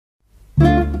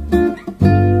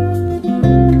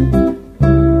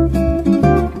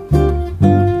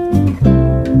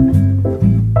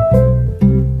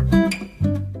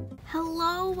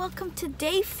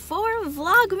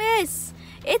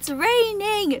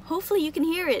Hopefully you can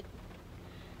hear it.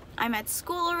 I'm at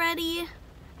school already.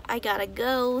 I gotta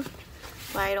go,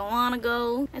 but I don't wanna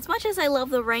go. As much as I love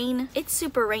the rain, it's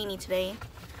super rainy today.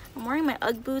 I'm wearing my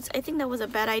UGG boots. I think that was a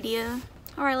bad idea.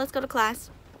 All right, let's go to class.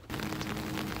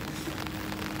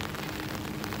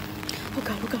 Oh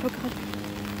God, oh God, oh God.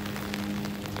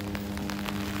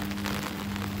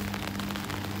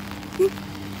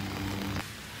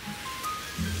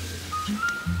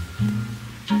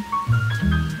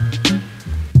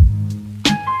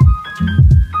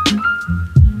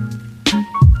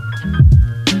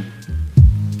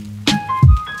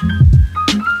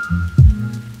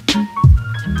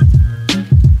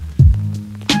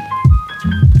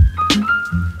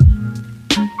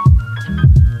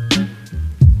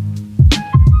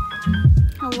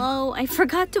 Hello, I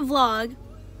forgot to vlog.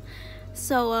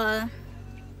 So,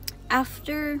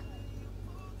 after...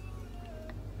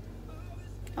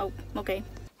 Oh, okay.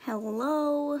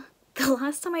 Hello. The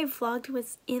last time I vlogged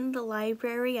was in the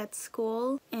library at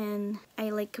school, and I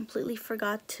like completely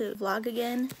forgot to vlog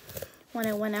again. When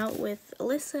I went out with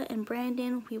Alyssa and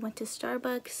Brandon, we went to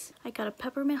Starbucks. I got a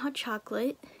peppermint hot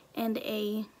chocolate and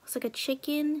it's like a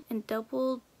chicken and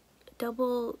double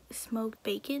smoked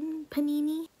bacon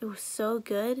panini. It was so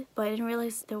good, but I didn't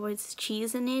realize there was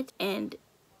cheese in it, and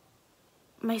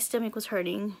my stomach was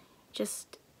hurting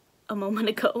just a moment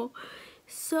ago.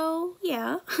 So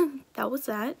yeah, that was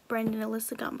that. Brandon and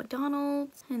Alyssa got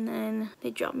McDonald's, and then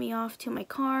they dropped me off to my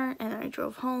car, and then I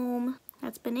drove home.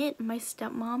 That's been it. My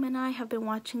stepmom and I have been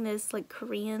watching this like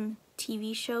Korean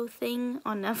TV show thing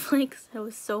on Netflix. It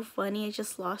was so funny. I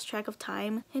just lost track of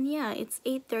time. And yeah, it's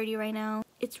 8:30 right now.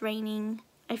 It's raining.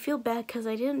 I feel bad because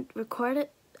I didn't record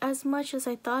it as much as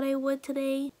I thought I would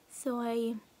today. So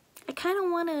I kind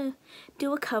of want to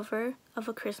do a cover of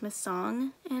a Christmas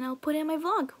song, and I'll put it in my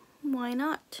vlog. Why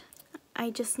not?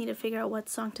 I just need to figure out what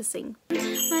song to sing.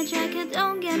 My jacket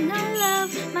don't get no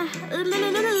love. My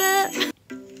love.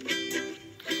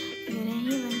 It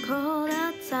ain't even cold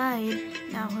outside.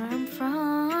 Now where I'm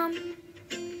from,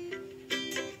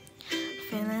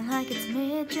 feeling like it's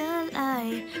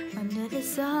mid-July under the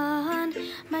sun.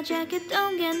 My jacket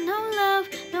don't get no love,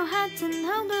 no hats and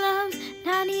no gloves,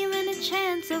 not even a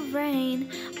chance of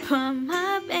rain. But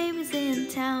my baby's in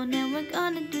town and we're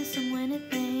gonna do some winter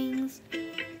things.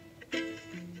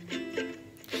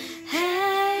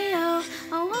 Hey yo,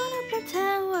 I wanna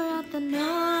pretend we're at the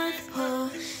North Pole,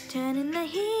 turning the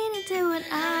heat into an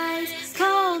ice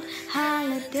cold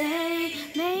holiday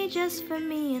made just for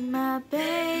me and my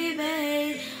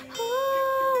baby.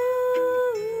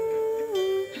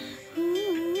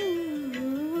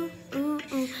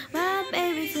 My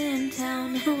baby's in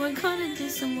town and we're gonna do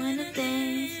some winter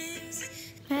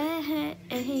things. Hey,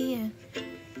 yeah.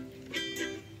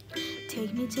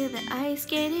 Take me to the ice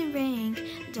skating rink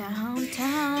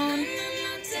downtown.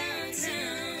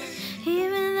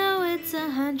 Even though it's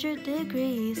 100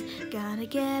 degrees, gotta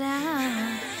get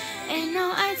out. Ain't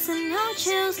no ice and no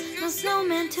chills, no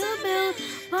snowman to build.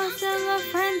 Most of our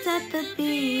friends at the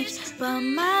beach, but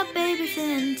my baby's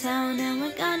in town and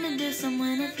we're gonna do some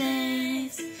winter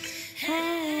things.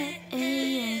 Hey,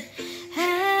 yeah.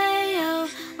 Hey, yo,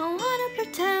 I wanna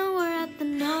pretend we're at the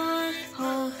North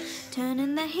Pole,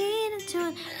 turning the heat into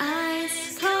an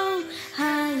ice cold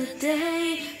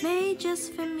holiday made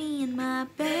just for me and my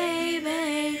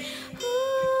baby.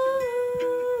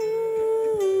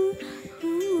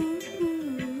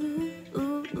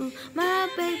 My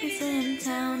baby's in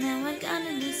town and we're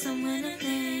gonna do some winter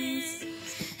things.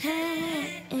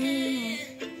 Hey,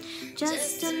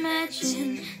 just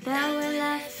imagine that we're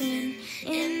laughing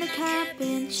in the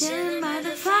cabin, chilling by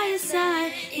the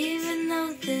fireside. Even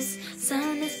though this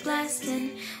sun is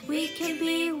blasting, we can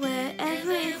be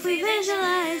wherever if we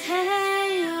visualize.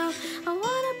 Hey, yo, I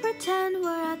wanna pretend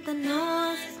we're at the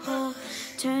North Pole,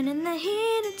 turning the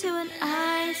heat into an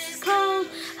ice cold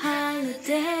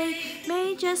holiday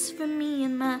made just for me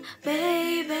and my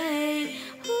baby.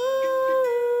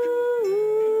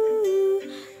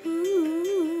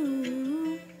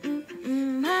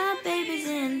 My baby's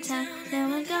in town,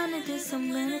 then we're gonna do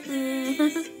some little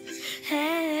things.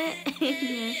 Hey,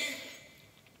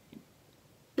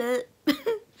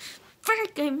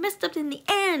 frick, I messed up in the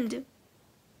end.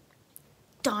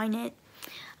 Darn it.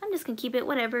 I'm just gonna keep it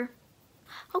whatever.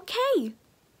 Okay,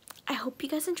 I hope you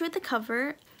guys enjoyed the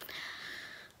cover.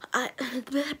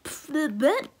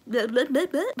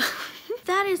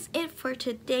 That is it for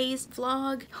today's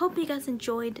vlog. Hope you guys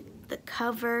enjoyed the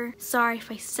cover. Sorry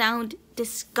if I sound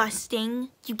disgusting.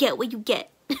 You get what you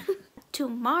get.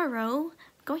 Tomorrow,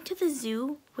 I'm going to the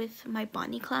zoo with my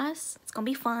botany class. It's gonna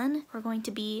be fun. We're going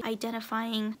to be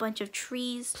identifying a bunch of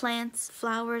trees, plants,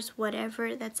 flowers,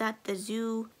 whatever that's at the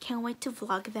zoo. Can't wait to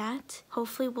vlog that.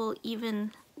 Hopefully we'll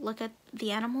even look at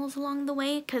the animals along the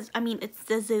way, because I mean, it's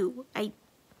the zoo. I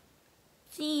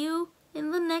see you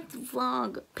in the next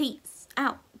vlog. Peace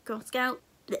out, Girl Scout.